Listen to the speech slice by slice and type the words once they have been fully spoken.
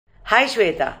Hi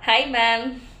Shweta. Hi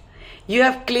ma'am. You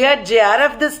have cleared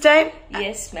JRF this time?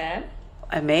 Yes ma'am.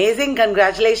 Amazing,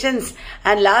 congratulations.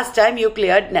 And last time you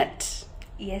cleared NET.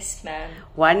 Yes ma'am.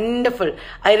 Wonderful.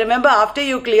 I remember after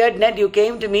you cleared NET, you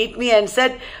came to meet me and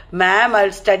said, ma'am,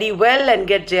 I'll study well and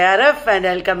get JRF and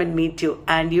I'll come and meet you.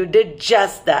 And you did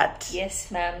just that.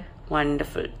 Yes ma'am.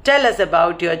 Wonderful. Tell us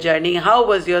about your journey. How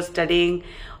was your studying?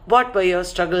 What were your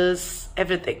struggles?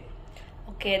 Everything.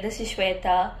 Okay, this is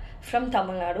Shweta from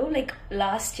Tamil Nadu. Like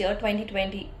last year,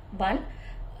 2021,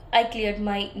 I cleared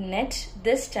my NET.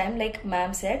 This time, like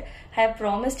ma'am said, I have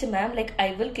promised ma'am, like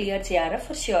I will clear JRF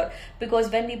for sure. Because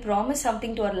when we promise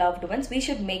something to our loved ones, we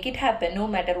should make it happen no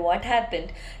matter what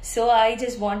happened. So I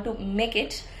just want to make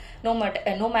it no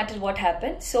matter what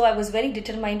happened. So I was very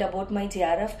determined about my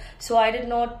JRF. So I did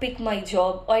not pick my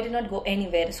job. I did not go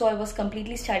anywhere. So I was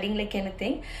completely studying like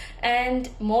anything. And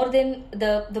more than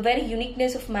the very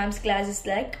uniqueness of ma'am's class is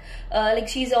like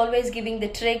she's always giving the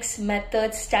tricks,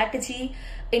 methods, strategy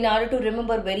in order to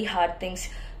remember very hard things.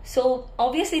 So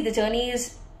obviously the journey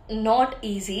is not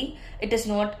easy. It is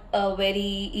not very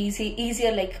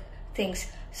easier like things.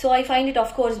 So I find it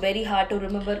of course very hard to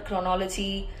remember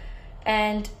chronology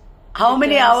and how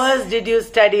many hours did you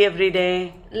study every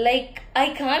day? Like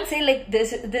I can't say like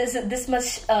this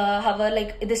much hour,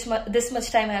 like this much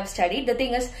time I have studied. The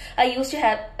thing is, I used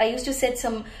to set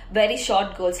some very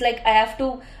short goals. Like I have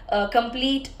to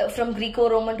complete from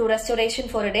Greco-Roman to Restoration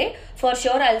for a day. For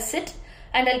sure, I'll sit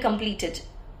and I'll complete it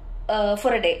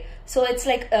for a day. So it's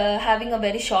like having a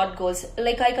very short goals.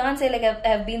 Like I can't say like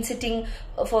I've been sitting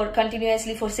for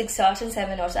continuously for 6 hours and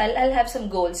 7 hours. I'll have some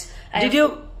goals. Did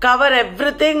you cover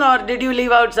everything or did you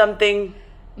leave out something?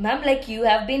 Ma'am, like you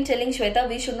have been telling Shweta,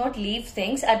 we should not leave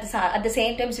things. At the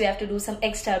same time, we have to do some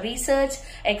extra research,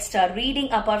 extra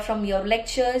reading apart from your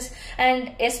lectures,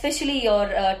 and especially your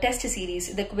test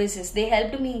series, the quizzes. They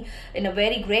helped me in a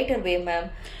very greater way,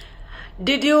 ma'am.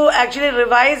 Did you actually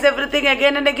revise everything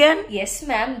again and again? Yes,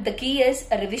 ma'am. The key is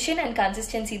a revision and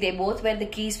consistency. They both were the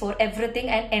keys for everything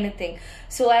and anything.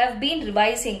 So I have been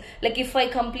revising. Like if I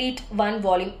complete one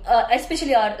volume,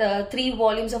 especially our 3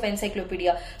 volumes of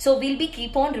encyclopedia. So we'll be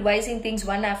keep on revising things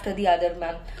one after the other,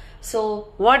 ma'am. So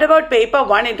what about paper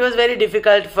 1? It was very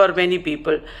difficult for many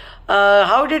people.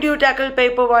 How did you tackle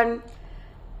paper 1?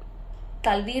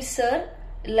 Talveer sir,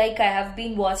 like I have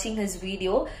been watching his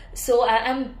video. So I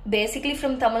am basically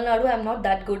from Tamil Nadu. I am not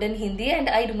that good in Hindi and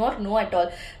I do not know at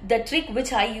all. The trick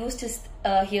which I used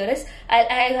to here is I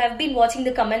have been watching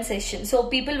the comment section. So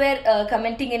people were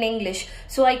commenting in English.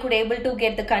 So I could able to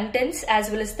get the contents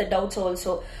as well as the doubts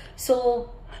also.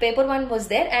 So paper 1 was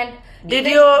there. And did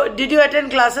you attend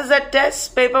classes at tests?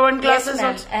 Paper 1 classes?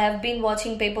 Yes, ma'am. I have been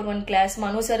watching paper 1 class.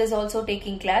 Manu sir is also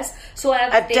taking class. So I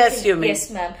have at tests, you mean?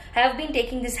 Yes, ma'am. I have been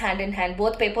taking this hand in hand,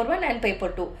 both paper 1 and paper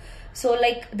 2. So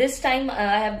like this time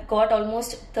I have got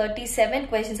almost 37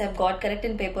 questions I have got correct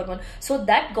in paper 1. So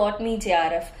that got me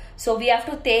JRF. So we have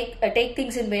to take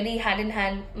things in very hand in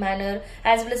hand manner,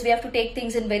 as well as we have to take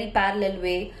things in very parallel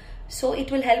way. So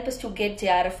it will help us to get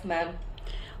JRF, ma'am.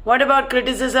 What about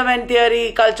criticism and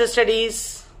theory, culture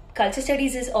studies? Culture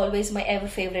studies is always my ever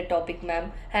favorite topic,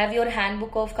 ma'am. I have your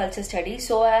handbook of culture studies.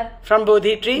 So I have... From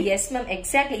Bodhi Tree? Yes, ma'am.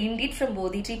 Exactly. Indeed from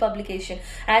Bodhi Tree publication.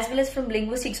 As well as from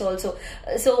linguistics also.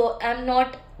 So I'm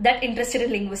not that interested in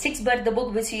linguistics. But the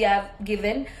book which you have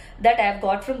given that I have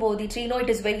got from Bodhi Tree, it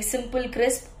is very simple,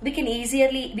 crisp. We can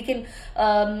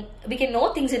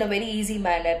know things in a very easy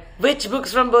manner. Which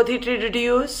books from Bodhi Tree did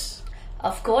you use?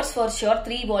 Of course, for sure,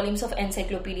 3 volumes of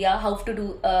encyclopedia, how to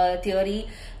do theory,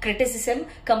 criticism,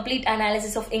 complete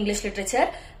analysis of English literature,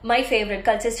 my favorite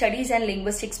culture studies and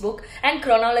linguistics book, and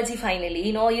chronology finally.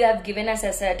 You have given us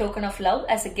as a token of love,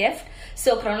 as a gift.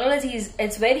 So chronology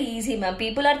it's very easy, ma'am.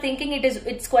 People are thinking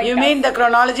it's quite You tough. mean the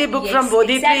chronology book from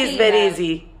Bodhi Tree is very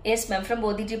easy? Yes, ma'am, from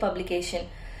Bodhi Tree publication.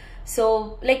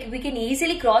 So like we can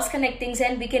easily cross connect things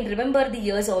and we can remember the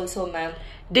years also, ma'am.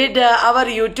 Did our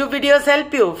YouTube videos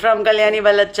help you from Kalyani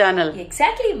Vallath channel?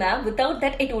 Exactly, ma'am. Without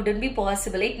that, it wouldn't be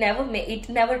possible. It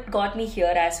never got me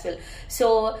here as well.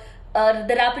 So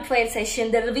the rapid fire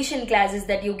session, the revision classes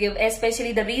that you give,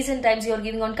 especially the recent times you are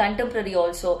giving on contemporary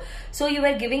also. So you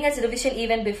were giving us revision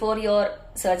even before your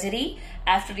surgery,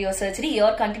 after your surgery, you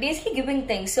are continuously giving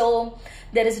things. So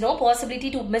there is no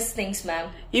possibility to miss things, ma'am.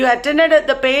 You attended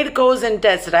the paid course and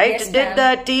tests, right? Yes, did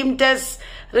the team tests,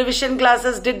 revision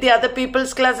classes, did the other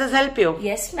people's classes help you?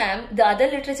 Yes, ma'am. The other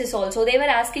literatures also, they were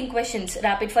asking questions.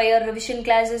 Rapid fire revision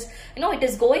classes, it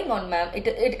is going on, ma'am.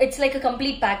 It's like a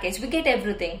complete package. We get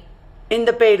everything. In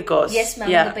the paid course? Yes, ma'am,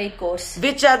 in the paid course.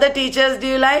 Which other teachers do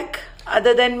you like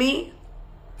other than me?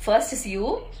 First is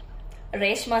you,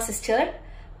 Reshma sister,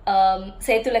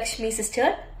 Setu Lakshmi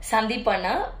sister, Sandeep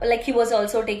Anna, like he was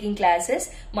also taking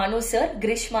classes, Manu sir,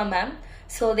 Grishma ma'am.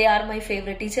 So they are my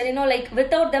favorite teacher. You know, like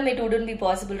without them it wouldn't be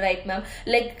possible, right ma'am?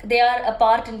 Like they are a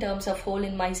part in terms of whole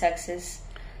in my success.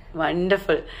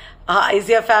 Wonderful. Is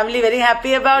your family very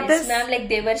happy about this? Yes ma'am, like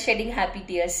they were shedding happy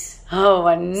tears. Oh,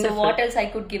 wonderful. So what else I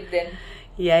could give them?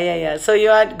 Yeah. So you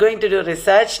are going to do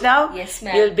research now? Yes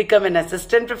ma'am. You'll become an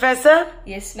assistant professor?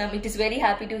 Yes ma'am, it is very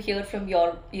happy to hear from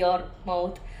your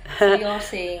mouth. So you're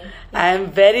saying. I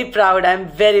am very proud. I'm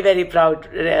very proud,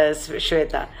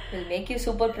 Shweta. Will make you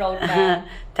super proud, ma'am.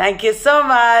 Thank you so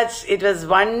much. It was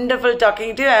wonderful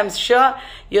talking to you. I'm sure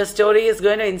your story is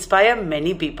going to inspire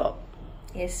many people.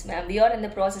 Yes ma'am, we are in the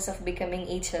process of becoming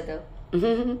each other.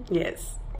 Yes.